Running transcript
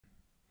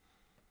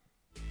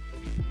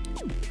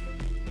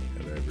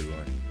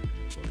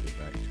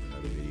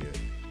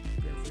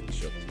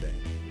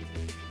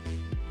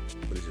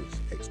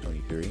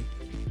3.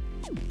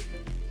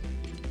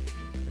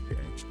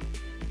 Okay,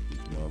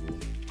 it's Marvel.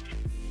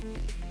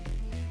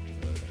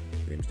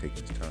 Game's taking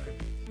its time.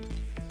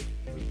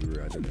 I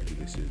don't know who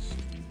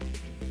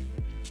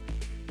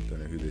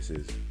this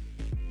is.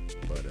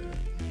 But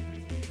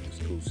it's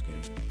a cool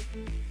skin.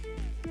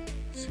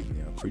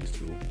 Signia,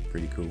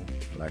 pretty cool.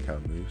 I like how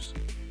it moves.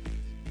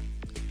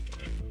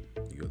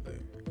 You got the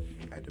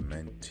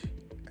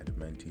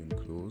adamantium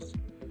claws.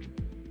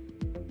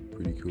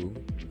 Pretty cool.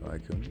 I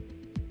like them.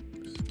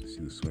 Let's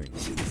see the swing.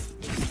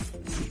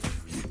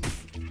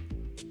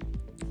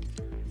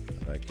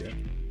 I like it.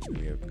 Then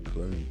we have the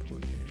clone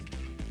port here.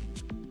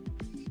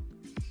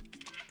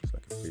 It's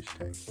like a fish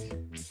tank.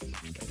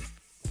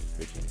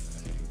 Fishing, I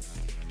think.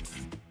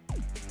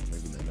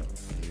 Maybe not.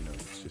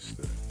 It's just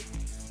I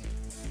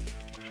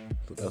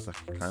thought that was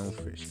like a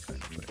clownfish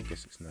kind of, but I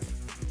guess it's not.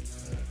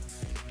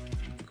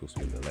 Of course,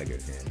 we have the Lego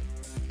here.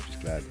 I'm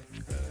just glad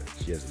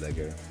she has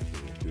Lego.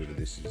 Whoever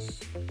this is.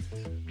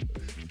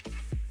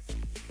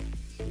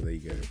 So there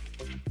you go.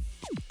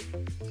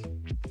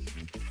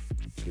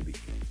 So the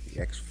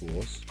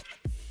X-Force.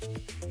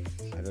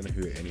 I don't know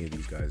who any of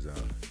these guys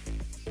are,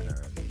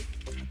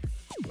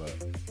 but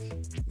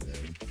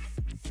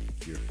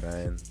if you're a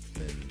fan,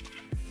 then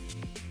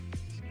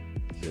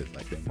they're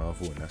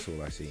Marvel, and that's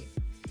all I see.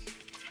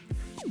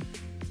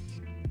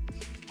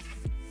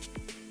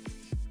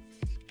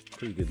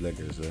 Pretty good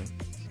Legos though.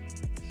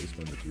 This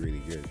one looks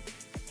really good.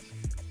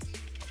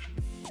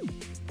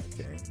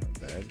 Okay, not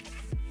bad.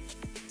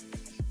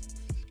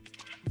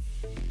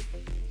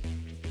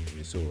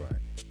 It's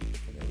alright.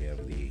 And then we have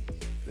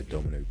the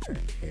domino pack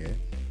here.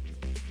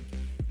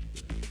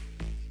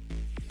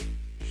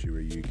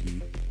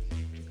 Shirayuki.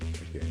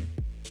 Okay.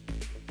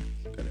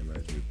 Kind of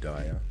reminds me of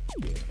Daya.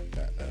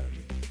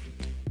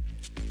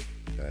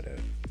 Yeah,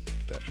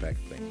 that back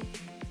thing.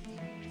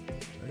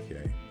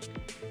 Okay.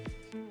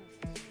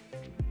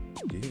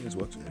 Do you think there's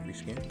what's in every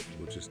skin? Or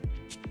it was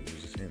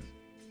just him?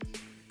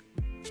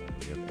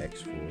 We have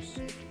X-Force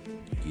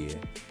gear.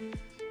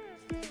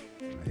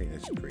 I think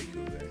that's pretty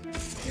cool there.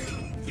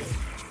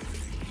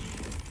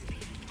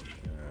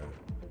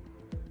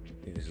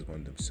 I think this is one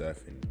of them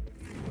surfing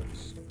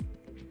ones.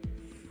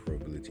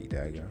 Probability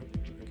dagger.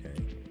 Okay.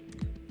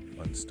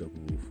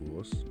 Unstoppable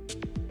force.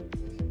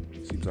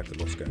 Seems like a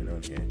lot's going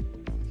on here.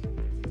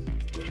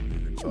 A lot of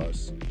moving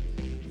parts. So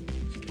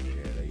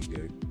yeah, there you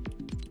go.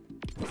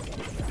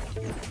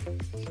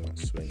 Can't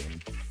swing it,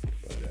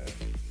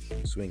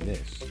 but swing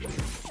this.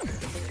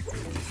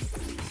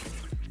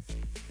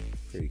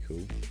 Pretty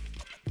cool.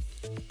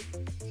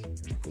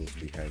 And of course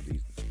we have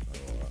these.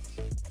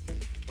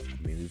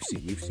 I mean,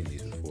 we've seen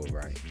these before,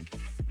 right?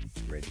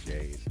 Red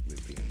Jade,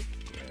 Whippy.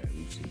 Yeah,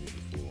 we've seen these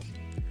before.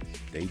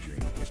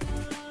 Daydream.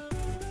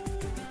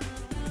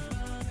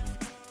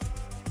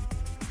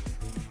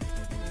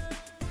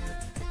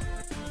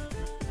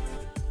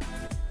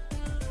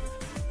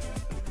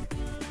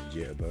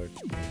 Jitterbug.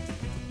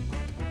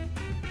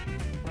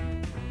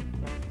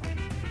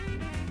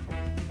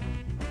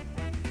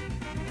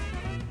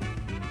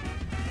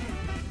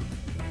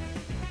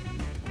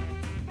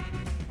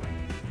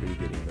 Pretty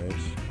good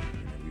emotes.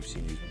 We've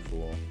seen these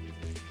before.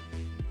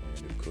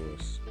 And of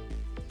course,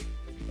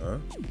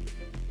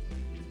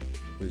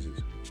 what is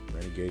this?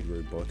 Renegade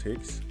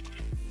Robotics?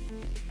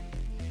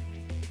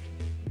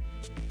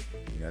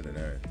 I don't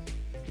know.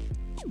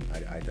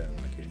 I don't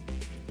like it.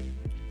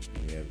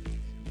 We have.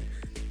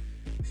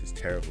 This is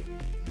terrible.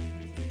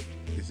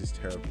 This is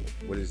terrible.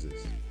 What is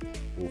this?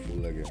 Awful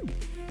Lego.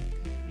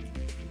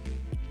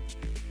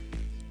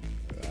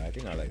 I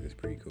think I like this.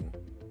 Pretty cool.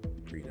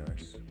 Pretty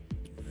nice.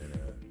 And then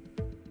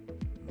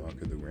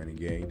Mark of the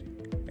Renegade.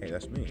 Hey,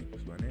 that's me.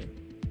 That's my name.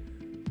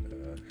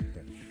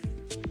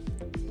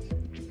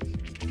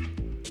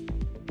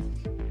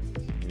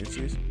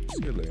 It's a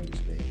good looking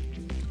thing.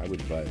 I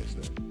wouldn't buy this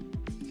though.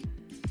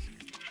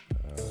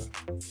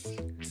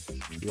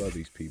 Who are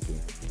these people?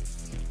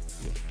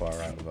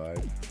 Far Out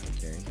vibe.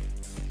 Okay.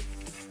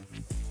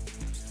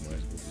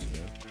 Customizable as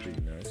well.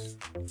 Pretty nice.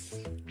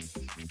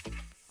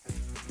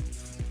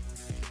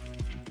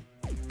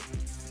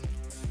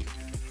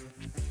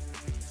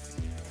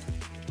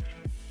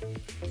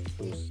 Of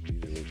course,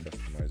 these are all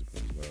customizable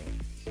as well.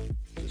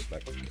 Just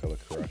like Color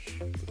Crush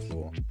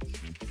before.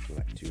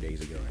 Like 2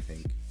 days ago, I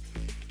think.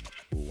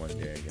 Or 1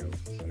 day ago.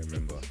 I don't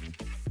remember.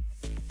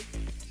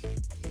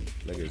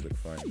 Legos look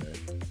fine though.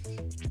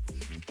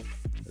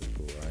 That's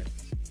cool, right?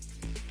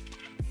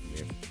 We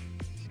have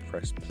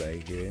press play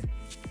here.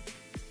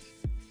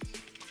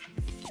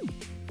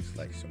 It's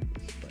like some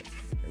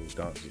little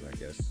dances, I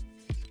guess.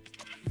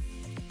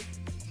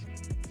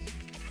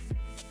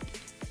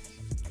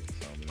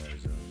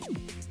 Harmonizer,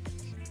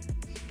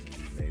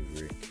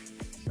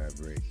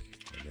 Maverick,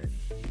 and then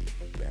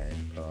Band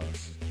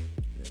Pass,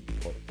 and then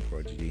Pop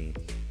Prodigy.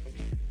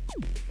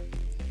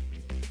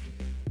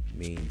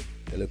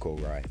 They look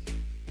alright.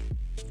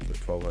 For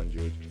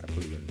 1200, I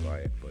probably wouldn't buy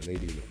it, but they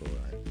do look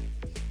alright.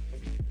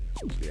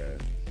 So yeah,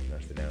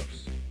 nothing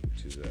else,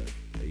 which is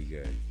there you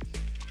go.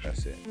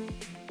 That's it.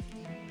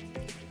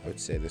 I would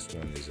say this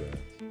one is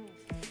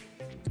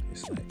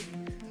it's like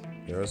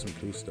there are some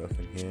cool stuff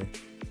in here,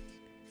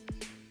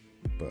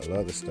 but a lot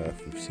of the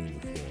stuff we've seen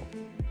before.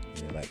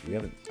 You know, like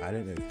I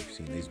don't know if we've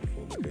seen these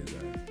before because I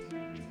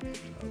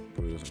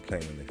probably wasn't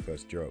playing when they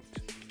first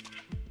dropped.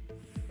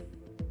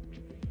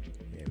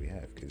 Yeah, we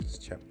have, because it's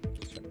chapter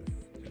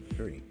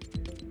 3.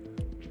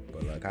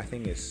 But like I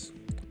think it's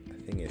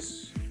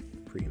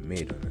pretty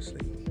mid,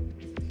 honestly.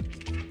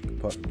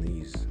 Apart from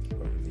these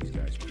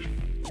guys, pretty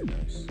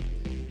nice.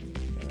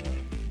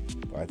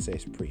 But I'd say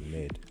it's pretty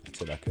mid. I'd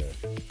say like a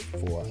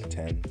 4 out of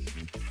 10.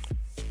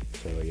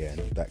 So yeah,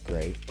 not that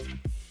great.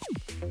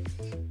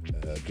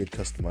 Good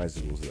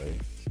customizables though.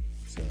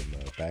 Some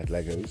bad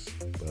Legos,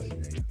 but you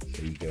know,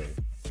 there you go.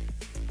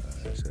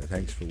 So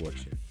thanks for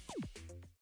watching.